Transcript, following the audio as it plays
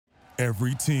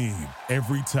Every team,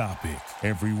 every topic,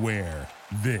 everywhere.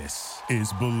 This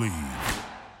is Believe.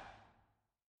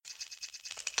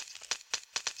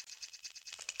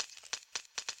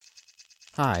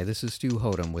 Hi, this is Stu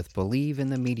Hodem with Believe in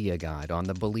the Media Guide on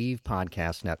the Believe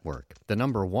Podcast Network, the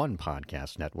 #1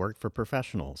 podcast network for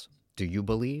professionals. Do you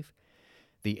believe?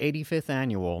 The 85th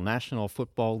Annual National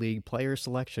Football League Player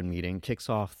Selection Meeting kicks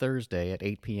off Thursday at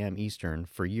 8 p.m. Eastern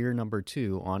for year number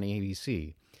 2 on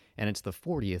ABC, and it's the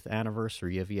 40th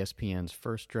anniversary of ESPN's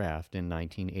first draft in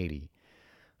 1980.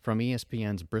 From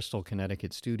ESPN's Bristol,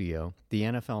 Connecticut studio, the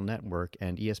NFL Network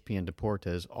and ESPN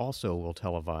Deportes also will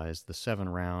televise the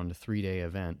 7-round, 3-day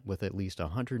event with at least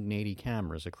 180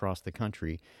 cameras across the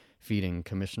country, feeding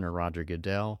Commissioner Roger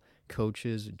Goodell,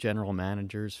 coaches, general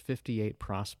managers, 58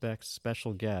 prospects,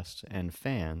 special guests, and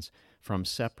fans from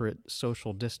separate,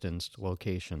 social-distanced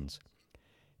locations.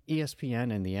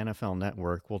 ESPN and the NFL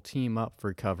Network will team up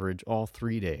for coverage all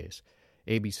 3 days.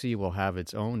 ABC will have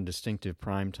its own distinctive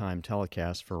primetime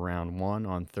telecast for Round 1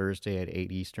 on Thursday at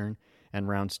 8 Eastern and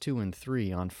Rounds 2 and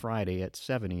 3 on Friday at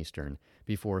 7 Eastern,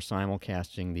 before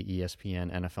simulcasting the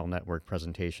ESPN NFL Network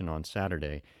presentation on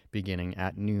Saturday, beginning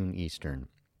at noon Eastern.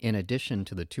 In addition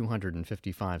to the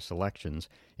 255 selections,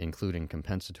 including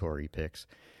compensatory picks,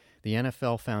 the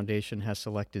NFL Foundation has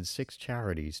selected 6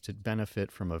 charities to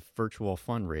benefit from a virtual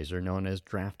fundraiser known as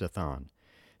Draftathon.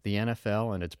 The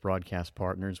NFL and its broadcast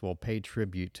partners will pay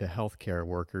tribute to healthcare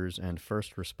workers and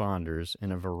first responders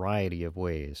in a variety of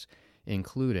ways,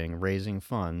 including raising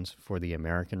funds for the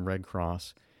American Red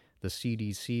Cross, the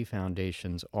CDC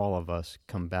Foundation's All of Us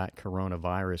Combat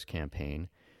Coronavirus campaign,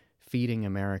 Feeding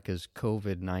America's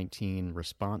COVID-19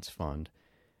 Response Fund,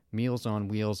 Meals on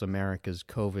Wheels America's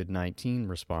COVID-19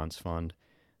 Response Fund,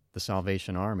 the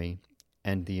Salvation Army,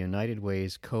 and the United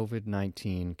Way's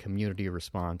COVID-19 Community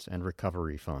Response and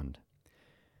Recovery Fund.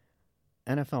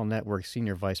 NFL Network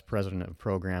Senior Vice President of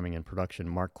Programming and Production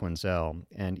Mark Quinzel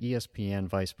and ESPN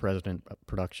Vice President of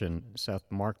Production Seth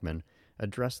Markman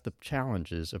addressed the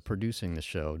challenges of producing the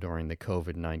show during the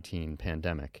COVID-19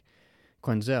 pandemic.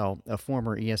 Quinzel, a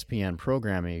former ESPN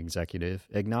programming executive,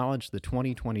 acknowledged the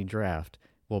 2020 draft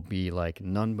will be like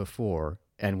none before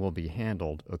and will be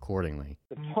handled accordingly.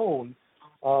 The tone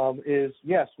is,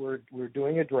 yes, we're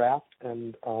doing a draft,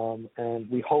 and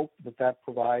we hope that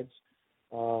provides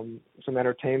some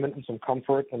entertainment and some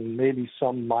comfort and maybe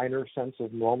some minor sense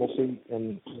of normalcy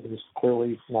in what is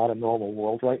clearly not a normal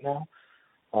world right now.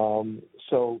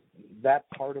 So that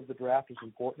part of the draft is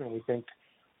important, and we think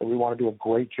that we want to do a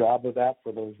great job of that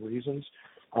for those reasons,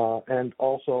 and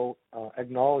also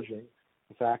acknowledging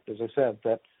the fact, as I said,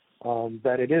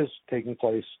 that it is taking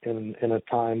place in a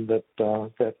time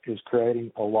that is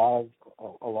creating a lot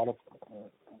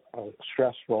of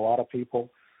stress for a lot of people.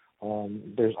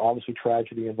 There's obviously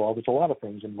tragedy involved. There's a lot of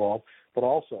things involved, but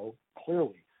also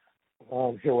clearly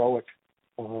heroic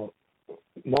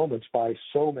moments by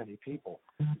so many people.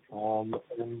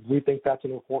 And we think that's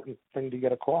an important thing to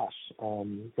get across.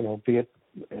 Be it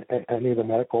any of the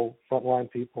medical frontline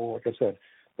people, like I said.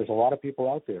 There's a lot of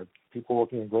people out there, people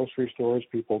working in grocery stores,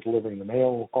 people delivering the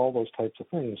mail, all those types of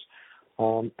things.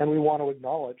 And we want to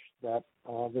acknowledge that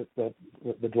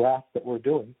the draft that we're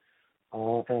doing,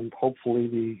 and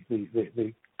hopefully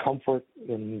the comfort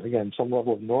and, again, some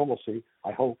level of normalcy,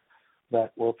 I hope,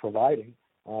 that we're providing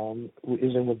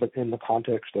is in the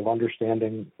context of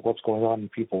understanding what's going on in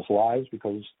people's lives,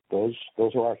 because those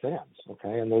are our fans,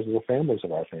 okay, and those are the families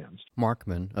of our fans.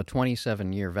 Markman, a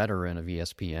 27-year veteran of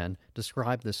ESPN,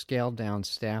 described the scaled-down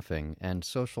staffing and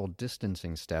social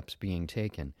distancing steps being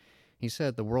taken. He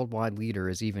said the worldwide leader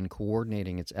is even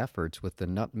coordinating its efforts with the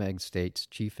Nutmeg State's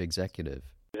chief executive.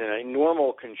 In a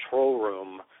normal control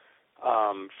room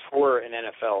for an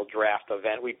NFL draft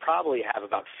event, we probably have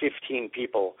about 15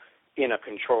 people in a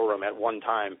control room at one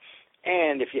time.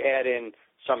 And if you add in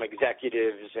some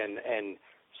executives and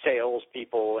sales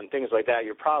people and things like that,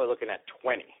 you're probably looking at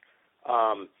 20.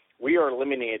 We are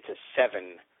limiting it to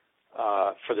 7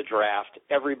 for the draft.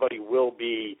 Everybody will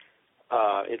be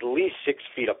at least 6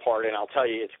 feet apart, and I'll tell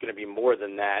you it's going to be more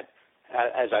than that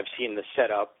as I've seen the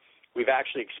setup. We've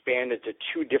actually expanded to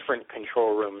 2 different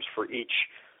control rooms for each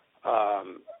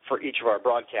of our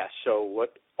broadcasts. So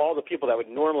all the people that would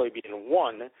normally be in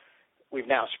one, we've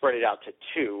now spread it out to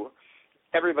 2.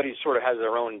 Everybody sort of has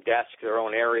their own desk, their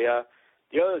own area.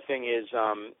 The other thing is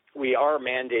we are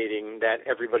mandating that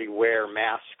everybody wear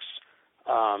masks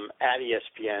at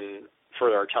ESPN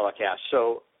for our telecast.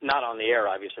 So not on the air,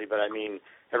 obviously, but I mean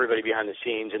everybody behind the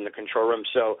scenes in the control room.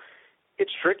 So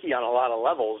it's tricky on a lot of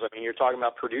levels. I mean, you're talking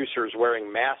about producers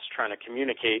wearing masks, trying to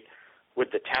communicate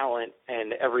with the talent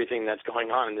and everything that's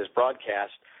going on in this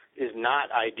broadcast. is not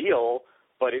ideal,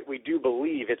 but we do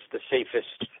believe it's the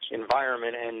safest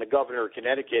environment, and the governor of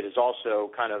Connecticut has also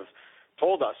kind of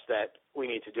told us that we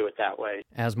need to do it that way.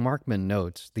 As Markman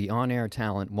notes, the on-air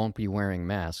talent won't be wearing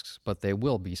masks, but they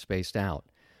will be spaced out.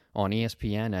 On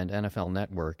ESPN and NFL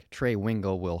Network, Trey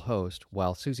Wingo will host,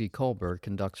 while Susie Colbert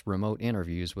conducts remote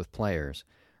interviews with players.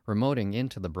 Remoting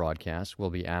into the broadcast will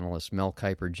be analysts Mel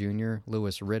Kiper Jr.,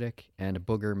 Louis Riddick, and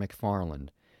Booger McFarland.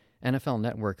 NFL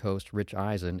Network host Rich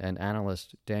Eisen and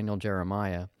analyst Daniel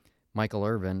Jeremiah, Michael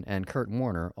Irvin, and Kurt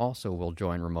Warner also will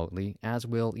join remotely, as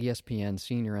will ESPN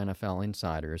senior NFL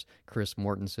insiders Chris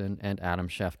Mortensen and Adam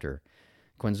Schefter.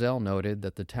 Quinzel noted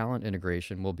that the talent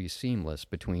integration will be seamless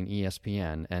between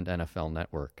ESPN and NFL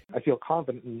Network. I feel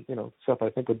confident, and Seth, I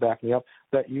think, would back me up,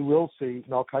 that you will see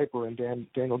Mel Kiper and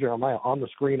Daniel Jeremiah on the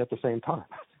screen at the same time.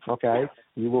 Okay,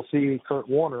 you will see Kurt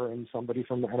Warner and somebody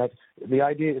from the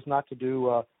idea is not to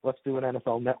do let's do an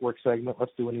NFL Network segment,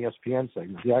 let's do an ESPN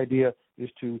segment. The idea is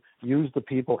to use the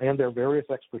people and their various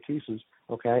expertises,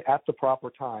 okay, at the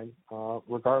proper time,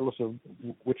 regardless of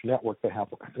which network they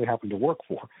happen to work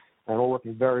for. And we're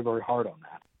working very, very hard on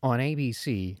that. On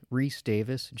ABC, Reese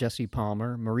Davis, Jesse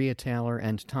Palmer, Maria Taylor,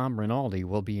 and Tom Rinaldi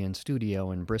will be in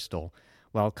studio in Bristol,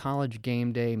 while College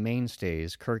Game Day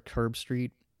mainstays Kirk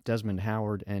Herbstreit, Desmond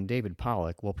Howard, and David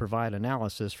Pollack will provide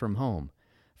analysis from home.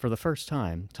 For the first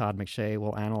time, Todd McShay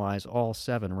will analyze all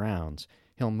 7 rounds.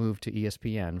 He'll move to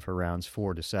ESPN for rounds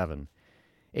 4 to 7.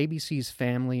 ABC's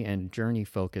family and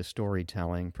journey-focused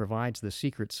storytelling provides the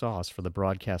secret sauce for the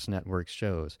broadcast network's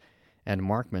shows, and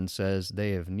Markman says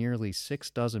they have nearly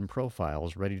 6 dozen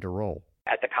profiles ready to roll.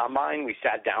 At the Combine, we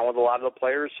sat down with a lot of the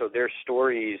players, so their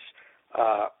stories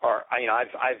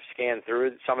I've scanned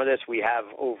through some of this. We have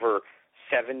over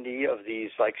 70 of these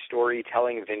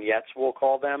storytelling vignettes, we'll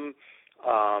call them,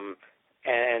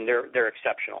 and they're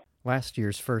exceptional. Last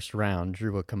year's first round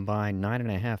drew a combined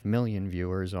 9.5 million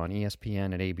viewers on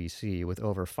ESPN and ABC, with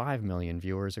over 5 million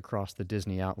viewers across the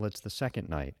Disney outlets the second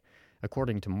night.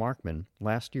 According to Markman,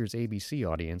 last year's ABC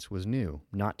audience was new,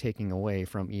 not taking away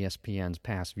from ESPN's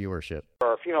past viewership.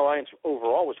 Our female audience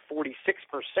overall was 46%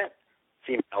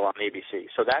 female on ABC.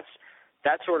 So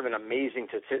that's sort of an amazing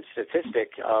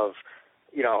statistic of,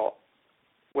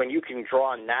 when you can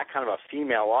draw on that kind of a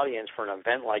female audience for an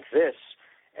event like this.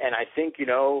 And I think,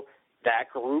 that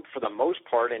group, for the most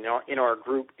part, in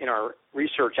our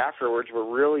research afterwards,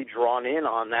 were really drawn in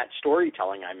on that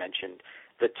storytelling I mentioned.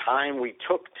 The time we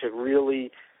took to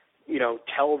really,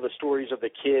 tell the stories of the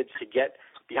kids, to get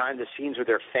behind the scenes with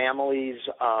their families.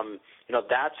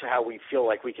 That's how we feel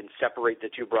like we can separate the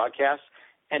two broadcasts.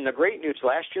 And the great news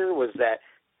last year was that,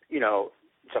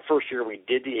 it's the first year we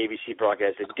did the ABC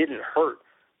broadcast. It didn't hurt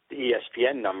the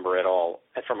ESPN number at all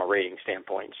from a rating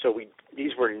standpoint. So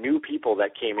these were new people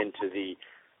that came into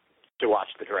to watch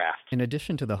the draft. In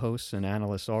addition to the hosts and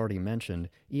analysts already mentioned,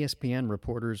 ESPN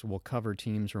reporters will cover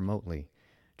teams remotely.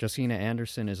 Josina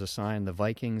Anderson is assigned the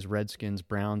Vikings, Redskins,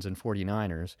 Browns, and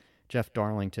 49ers. Jeff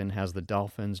Darlington has the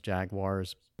Dolphins,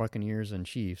 Jaguars, Buccaneers, and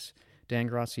Chiefs. Dan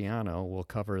Graziano will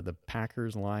cover the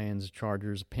Packers, Lions,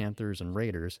 Chargers, Panthers, and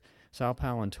Raiders. Sal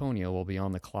Paolantonio will be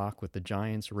on the clock with the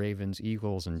Giants, Ravens,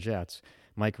 Eagles, and Jets.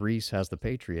 Mike Reese has the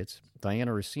Patriots.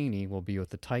 Diana Rossini will be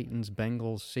with the Titans,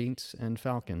 Bengals, Saints, and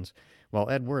Falcons, while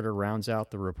Ed Werder rounds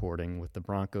out the reporting with the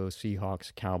Broncos,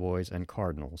 Seahawks, Cowboys, and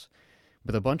Cardinals.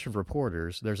 With a bunch of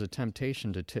reporters, there's a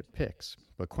temptation to tip picks,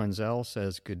 but Quinzel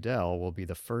says Goodell will be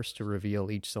the first to reveal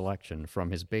each selection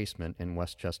from his basement in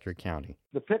Westchester County.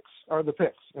 The picks are the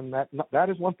picks, and that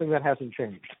is one thing that hasn't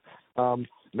changed.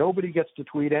 Nobody gets to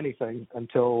tweet anything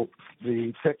until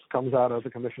the pick comes out of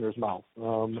the commissioner's mouth,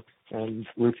 and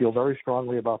we feel very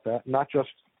strongly about that, not just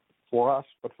for us,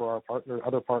 but for our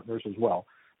other partners as well.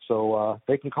 So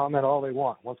they can comment all they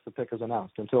want once the pick is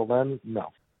announced. Until then, no.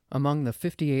 Among the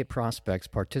 58 prospects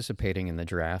participating in the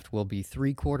draft will be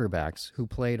 3 quarterbacks who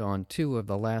played on 2 of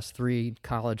the last 3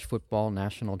 college football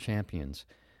national champions.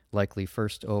 Likely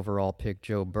first overall pick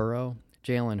Joe Burrow,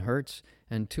 Jalen Hurts,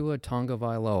 and Tua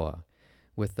Tagovailoa.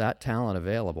 With that talent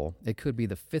available, it could be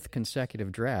the 5th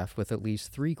consecutive draft with at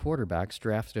least 3 quarterbacks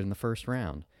drafted in the first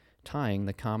round, tying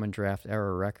the common draft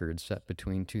era record set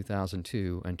between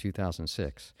 2002 and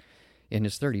 2006. In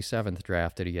his 37th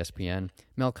draft at ESPN,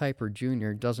 Mel Kiper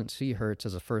Jr. doesn't see Hurts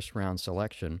as a first-round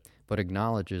selection, but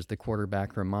acknowledges the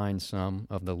quarterback reminds some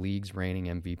of the league's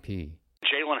reigning MVP.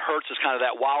 Jalen Hurts is kind of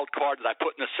that wild card that I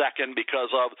put in a second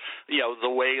because of, the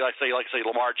way, like say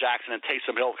Lamar Jackson and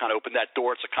Taysom Hill kind of opened that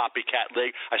door. It's a copycat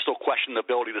league. I still question the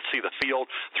ability to see the field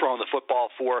throwing the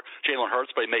football for Jalen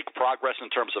Hurts, but he made progress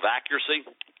in terms of accuracy.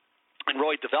 and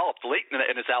really developed late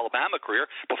in his Alabama career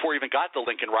before he even got to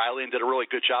Lincoln Riley, and did a really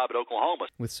good job at Oklahoma.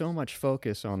 With so much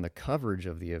focus on the coverage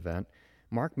of the event,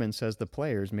 Markman says the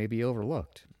players may be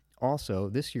overlooked. Also,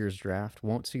 this year's draft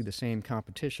won't see the same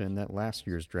competition that last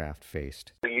year's draft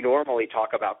faced. You normally talk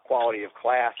about quality of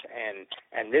class,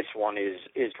 and this one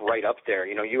is right up there.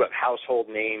 You know, you have household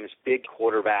names, big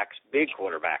quarterbacks,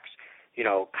 you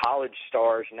know, college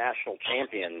stars, national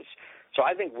champions. So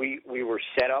I think we were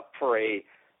set up for a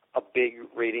big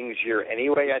ratings year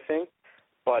anyway, I think.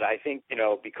 But I think, you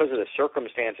know, because of the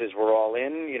circumstances we're all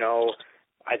in, you know,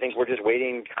 I think we're just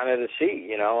waiting kind of to see.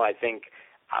 You know, I think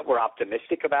we're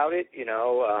optimistic about it.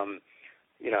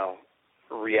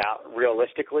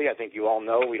 Realistically, I think you all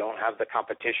know we don't have the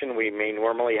competition we may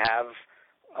normally have.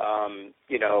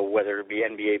 You know, whether it be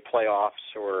NBA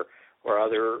playoffs or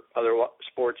other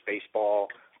sports, baseball.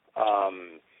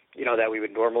 You know, that we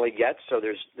would normally get. So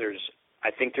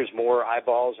I think there's more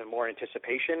eyeballs and more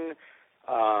anticipation.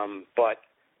 But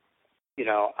you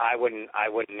know, I wouldn't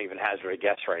even hazard a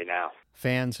guess right now.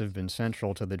 Fans have been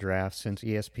central to the draft since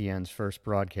ESPN's first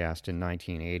broadcast in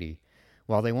 1980.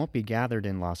 While they won't be gathered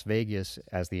in Las Vegas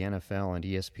as the NFL and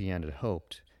ESPN had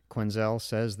hoped, Quinzel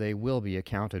says they will be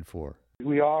accounted for.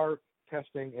 We are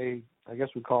testing I guess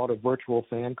we call it a virtual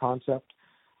fan concept,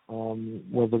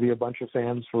 where there'll be a bunch of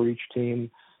fans for each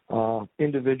team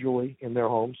individually in their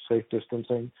homes, safe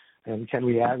distancing, and can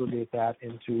we aggregate that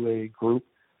into a group?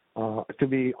 To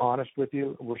be honest with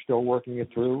you, we're still working it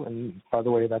through, and by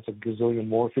the way, that's a gazillion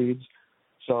more feeds.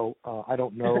 So I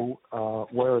don't know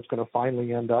where it's going to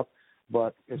finally end up,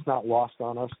 but it's not lost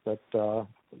on us that the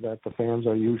fans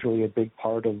are usually a big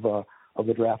part of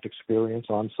the draft experience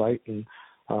on site, and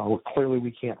clearly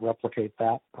we can't replicate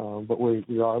that. But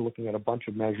we are looking at a bunch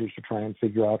of measures to try and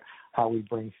figure out how we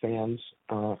bring fans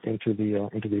into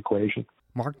the equation.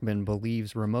 Markman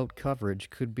believes remote coverage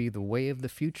could be the way of the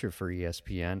future for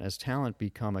ESPN as talent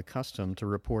become accustomed to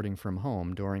reporting from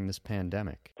home during this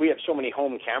pandemic. We have so many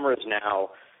home cameras now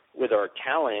with our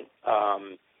talent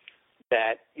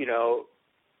that, you know,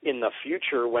 in the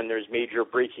future when there's major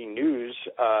breaking news,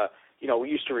 you know, we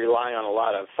used to rely on a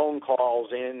lot of phone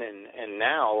calls in, and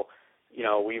now, you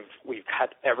know, we've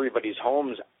got everybody's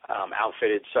homes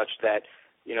outfitted such that,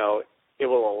 you know, it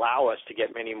will allow us to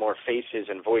get many more faces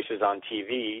and voices on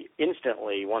TV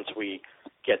instantly once we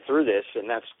get through this. And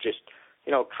that's just,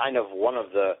 you know, kind of one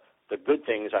of the good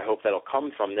things I hope that'll come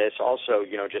from this. Also,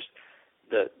 you know, just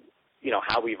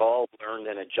how we've all learned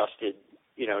and adjusted,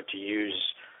 you know, to use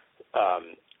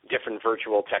different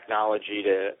virtual technology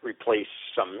to replace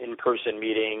some in-person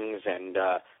meetings and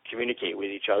communicate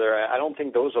with each other. I don't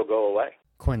think those will go away.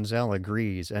 Quinzel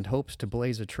agrees and hopes to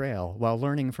blaze a trail while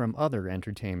learning from other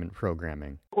entertainment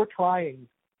programming. We're trying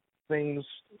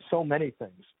so many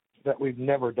things that we've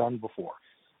never done before.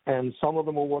 And some of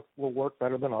them will work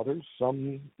better than others.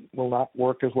 Some will not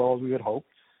work as well as we had hoped.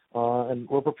 And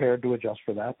we're prepared to adjust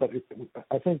for that. But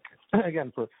I think,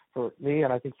 again, for me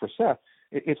and I think for Seth,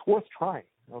 it's worth trying,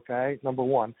 okay, number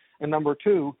one. And number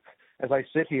two, as I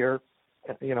sit here,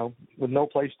 you know, with no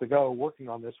place to go, working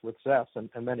on this with Seth and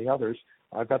many others,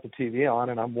 I've got the TV on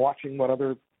and I'm watching what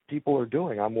other people are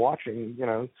doing. I'm watching, you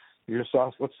know, you just saw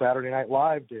what Saturday Night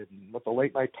Live did and what the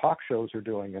late night talk shows are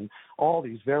doing and all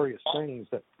these various things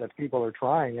that people are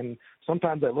trying. And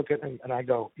sometimes I look at it and I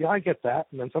go, yeah, I get that.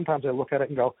 And then sometimes I look at it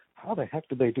and go, how the heck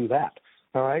did they do that?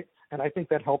 All right. And I think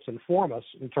that helps inform us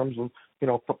in terms of, you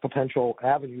know, potential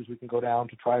avenues we can go down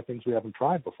to try things we haven't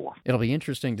tried before. It'll be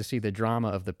interesting to see the drama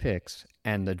of the picks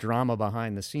and the drama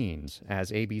behind the scenes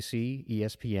as ABC,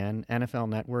 ESPN, NFL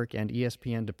Network, and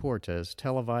ESPN Deportes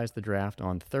televise the draft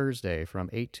on Thursday from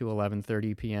 8 to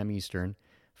 11:30 p.m. Eastern,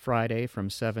 Friday from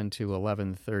 7 to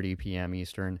 11:30 p.m.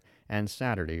 Eastern, and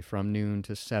Saturday from noon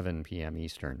to 7 p.m.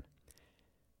 Eastern.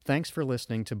 Thanks for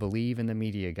listening to Believe in the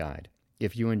Media Guide.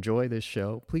 If you enjoy this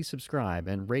show, please subscribe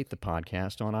and rate the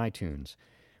podcast on iTunes.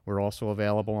 We're also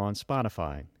available on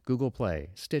Spotify, Google Play,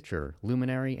 Stitcher,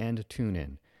 Luminary, and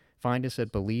TuneIn. Find us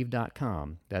at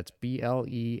Believe.com, that's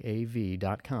BLEAV.com,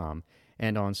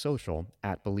 and on social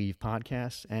at Believe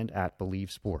Podcasts and at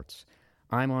Believe Sports.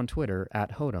 I'm on Twitter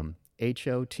at Hodem,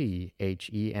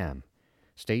 HOTHEM.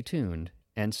 Stay tuned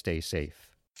and stay safe.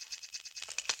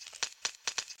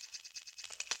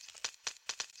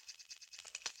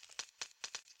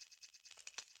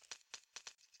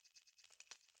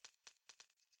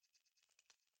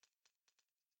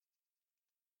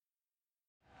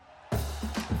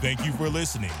 Thank you for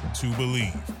listening to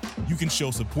Believe. You can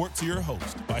show support to your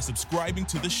host by subscribing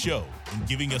to the show and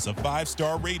giving us a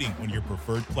 5-star rating on your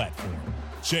preferred platform.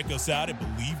 Check us out at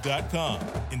Believe.com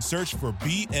and search for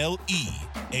BLEAV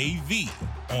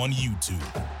on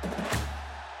YouTube.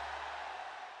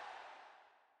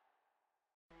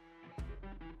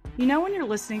 You know when you're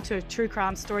listening to a true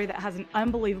crime story that has an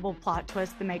unbelievable plot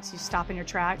twist that makes you stop in your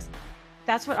tracks?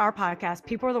 That's what our podcast,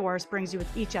 People Are the Worst, brings you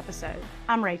with each episode.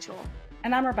 I'm Rachel.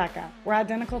 And I'm Rebecca. We're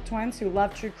identical twins who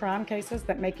love true crime cases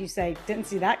that make you say, didn't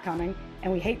see that coming,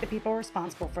 and we hate the people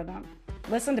responsible for them.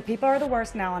 Listen to People Are the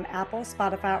Worst now on Apple,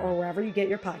 Spotify, or wherever you get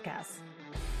your podcasts.